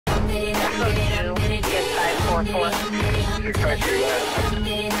Hey,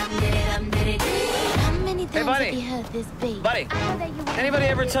 buddy. Buddy, anybody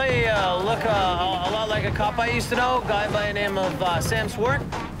ever tell you look a lot like a cop I used to know? A guy by the name of Sam Swart?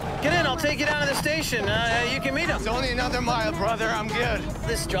 Get in, I'll take you down to the station. You can meet him. It's only another mile, brother. I'm good.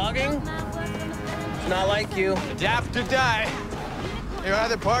 This jogging? It's not like you. Adapt or die. You're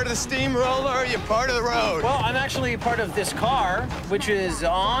either part of the steamroller or you're part of the road. Well, I'm actually part of this car, which is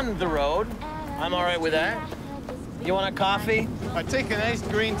on the road. I'm all right with that. You want a coffee? I take an iced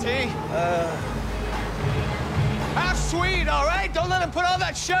green tea. Have sweet, all right? Don't let him put all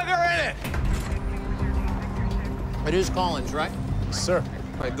that sugar in it. It is Collins, right? Sir.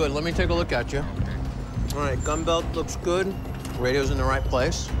 All right, good. Let me take a look at you. All right, gun belt looks good. Radio's in the right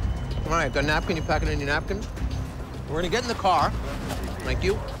place. All right, got a napkin. You pack it in your napkins. We're gonna get in the car. Thank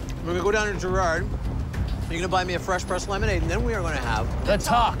you. We're gonna go down to Gerard. You're gonna buy me a fresh pressed lemonade, and then we are gonna have the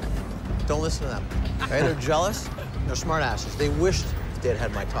talk. Don't listen to them. Okay, they're jealous. They're smart asses. They wished they'd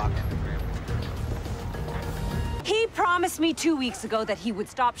had my talk. He promised me 2 weeks ago that he would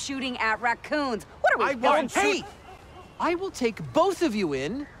stop shooting at raccoons. What are we Hey! I will take both of you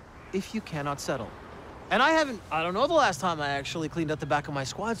in if you cannot settle. And I don't know the last time I actually cleaned out the back of my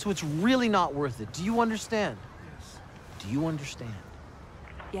squad, so it's really not worth it. Do you understand? Yes. Do you understand?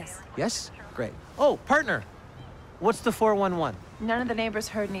 Yes. Yes? Great. Oh, partner, what's the 411? None of the neighbors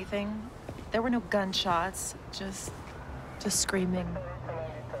heard anything. There were no gunshots, just screaming.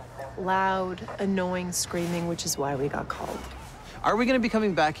 Loud, annoying screaming, which is why we got called. Are we gonna be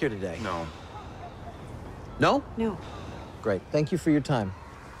coming back here today? No. No? No. Great, thank you for your time.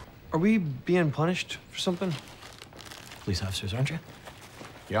 Are we being punished for something? Police officers, aren't you?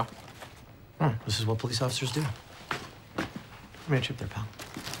 Yeah. This is what police officers do. Give me a chip there, pal.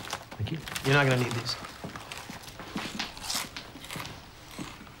 Thank you. You're not gonna need these.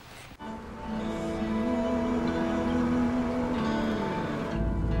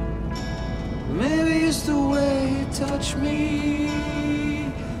 Maybe it's the way you touch me,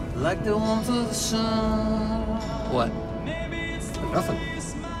 like the warmth of the sun. What? Nothing. You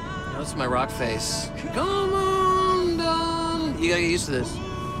know, it's my rock face. Come on down. You gotta get used to this.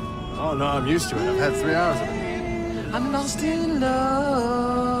 Oh, no, I'm used to it. I've had 3 hours of it. I'm lost in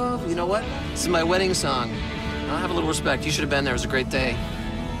love. You know what? This is my wedding song. I'll have a little respect. You should have been there. It was a great day.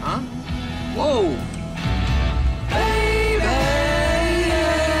 Huh? Whoa! Baby,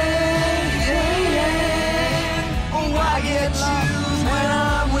 oh, I get chills when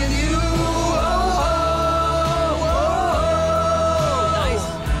I'm with you. Nice.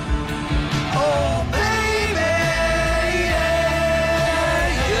 Oh, baby,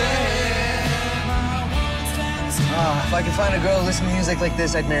 If I could find a girl who listened to music like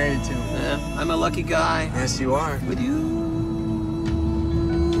this, I'd marry her too. Yeah, I'm a lucky guy. Yes, you are. With you.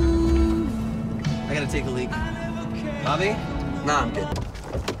 I gotta take a leak. Bobby? Nah, I'm good.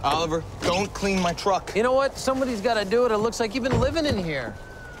 Oliver, don't clean my truck. You know what? Somebody's gotta do it. It looks like you've been living in here.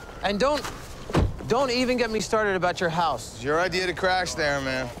 And don't even get me started about your house. It's your idea to crash there,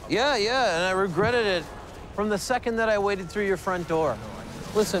 man. Yeah, and I regretted it from the second that I waded through your front door.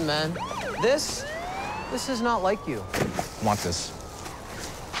 Listen, man, this is not like you. Want this.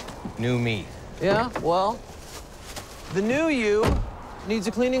 New me. Yeah, well, the new you needs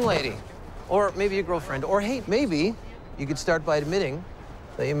a cleaning lady. Or maybe a girlfriend. Or, hey, maybe you could start by admitting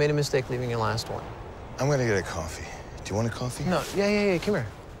that you made a mistake leaving your last one. I'm gonna get a coffee. Do you want a coffee? No, yeah, come here.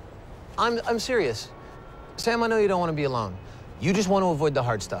 I'm serious. Sam, I know you don't want to be alone. You just want to avoid the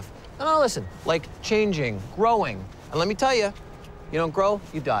hard stuff. And now listen, like changing, growing. And let me tell you, you don't grow,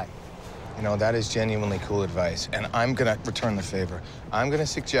 you die. You know, that is genuinely cool advice, and I'm gonna return the favor. I'm gonna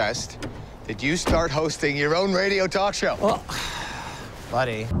suggest that you start hosting your own radio talk show. Well,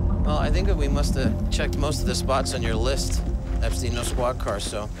 buddy. Well, I think that we must have checked most of the spots on your list. Epstein, no squad cars,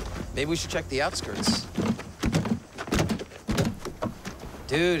 so maybe we should check the outskirts.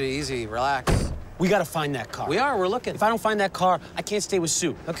 Dude, easy, relax. We gotta find that car. We're looking. If I don't find that car, I can't stay with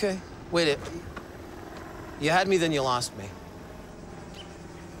Sue. Okay, wait. You had me, then you lost me.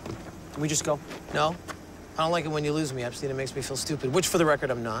 Can we just go? No, I don't like it when you lose me, Epstein. It makes me feel stupid, which for the record,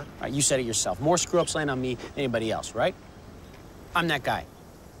 I'm not. All right, you said it yourself. More screw-ups land on me than anybody else, right? I'm that guy.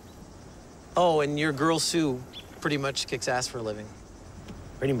 Oh, and your girl, Sue, pretty much kicks ass for a living.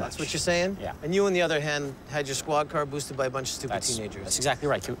 Pretty much. That's what you're saying? Yeah. And you, on the other hand, had your squad car boosted by a bunch of stupid teenagers. That's exactly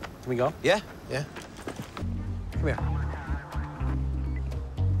right. Can we go? Yeah. Come here.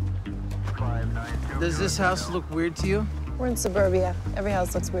 Does this house look weird to you? We're in suburbia. Every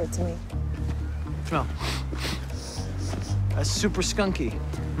house looks weird to me. Smell. That's super skunky.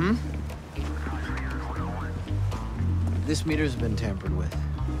 This meter's been tampered with.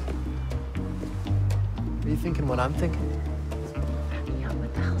 you thinking what I'm thinking? Yeah,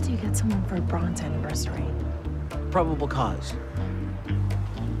 what the hell do you get someone for a bronze anniversary? Probable cause.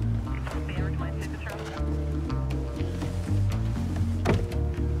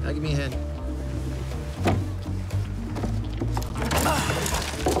 Now give me a hand.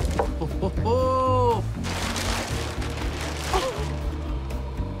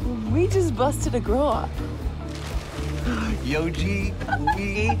 We just busted a grow up. Yo, G,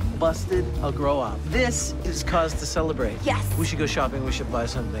 we busted a grow up. This is cause to celebrate. Yes. We should go shopping. We should buy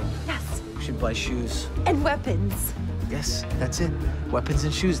something. Yes. We should buy shoes. And weapons. Yes, that's it. Weapons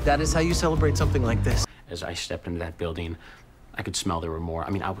and shoes. That is how you celebrate something like this. As I stepped into that building, I could smell there were more. I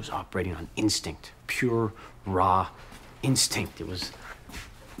mean, I was operating on instinct, pure, raw instinct. It was,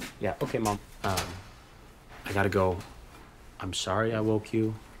 yeah, okay, Mom. I gotta go. I'm sorry I woke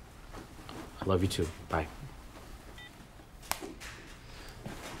you. I love you too. Bye.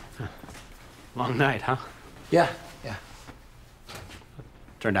 Huh. Long night, huh? Yeah.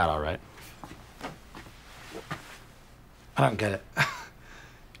 Turned out all right. I don't get it.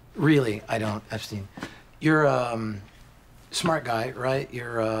 Really, I don't, Epstein. You're a smart guy, right?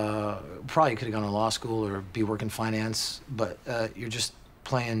 You're probably could have gone to law school or be working finance, but you're just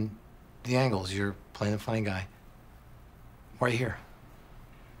playing the angles. You're playing the funny guy. Why are you here?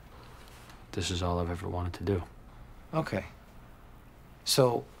 This is all I've ever wanted to do. Okay.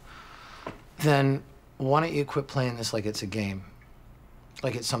 So, then why don't you quit playing this like it's a game?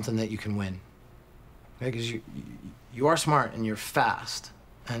 Like it's something that you can win. Because you are smart and you're fast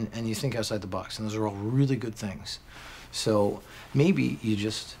and you think outside the box, and those are all really good things. So maybe you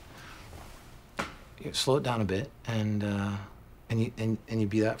just slow it down a bit and you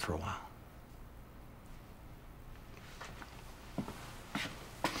be that for a while.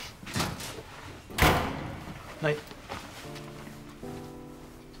 Night.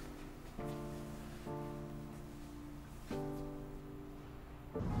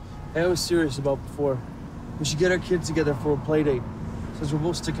 I was serious about before. We should get our kids together for a play date, since we're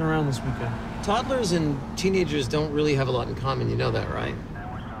both sticking around this weekend. Toddlers and teenagers don't really have a lot in common, you know that, right?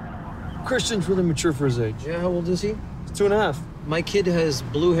 Christian's really mature for his age. Yeah, how old is he? He's 2.5. My kid has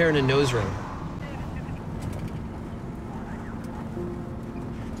blue hair and a nose ring.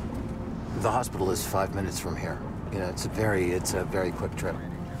 The hospital is 5 minutes from here. You know, it's a very quick trip.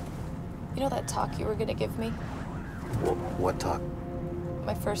 You know that talk you were gonna give me? What talk?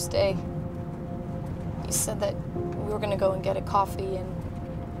 My first day. You said that we were gonna go and get a coffee and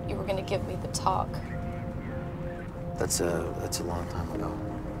you were gonna give me the talk. That's a long time ago.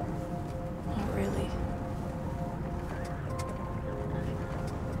 Not really.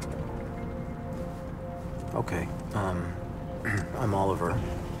 Okay. I'm Oliver.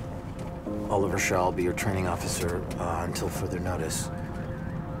 Oliver Shaw. I'll be your training officer until further notice.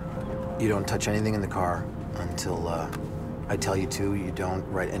 You don't touch anything in the car until I tell you to. You don't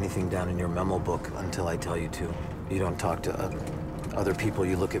write anything down in your memo book until I tell you to. You don't talk to other people.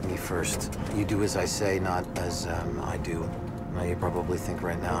 You look at me first. You do as I say, not as I do. Now, you probably think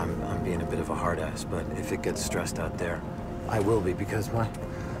right now I'm being a bit of a hard ass, but if it gets stressed out there, I will be, because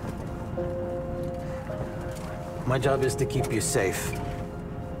my job is to keep you safe.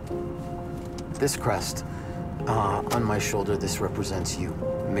 This crest on my shoulder, this represents you.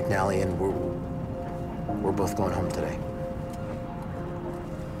 McNally, and we're both going home today.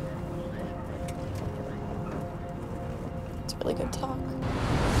 It's really good talk.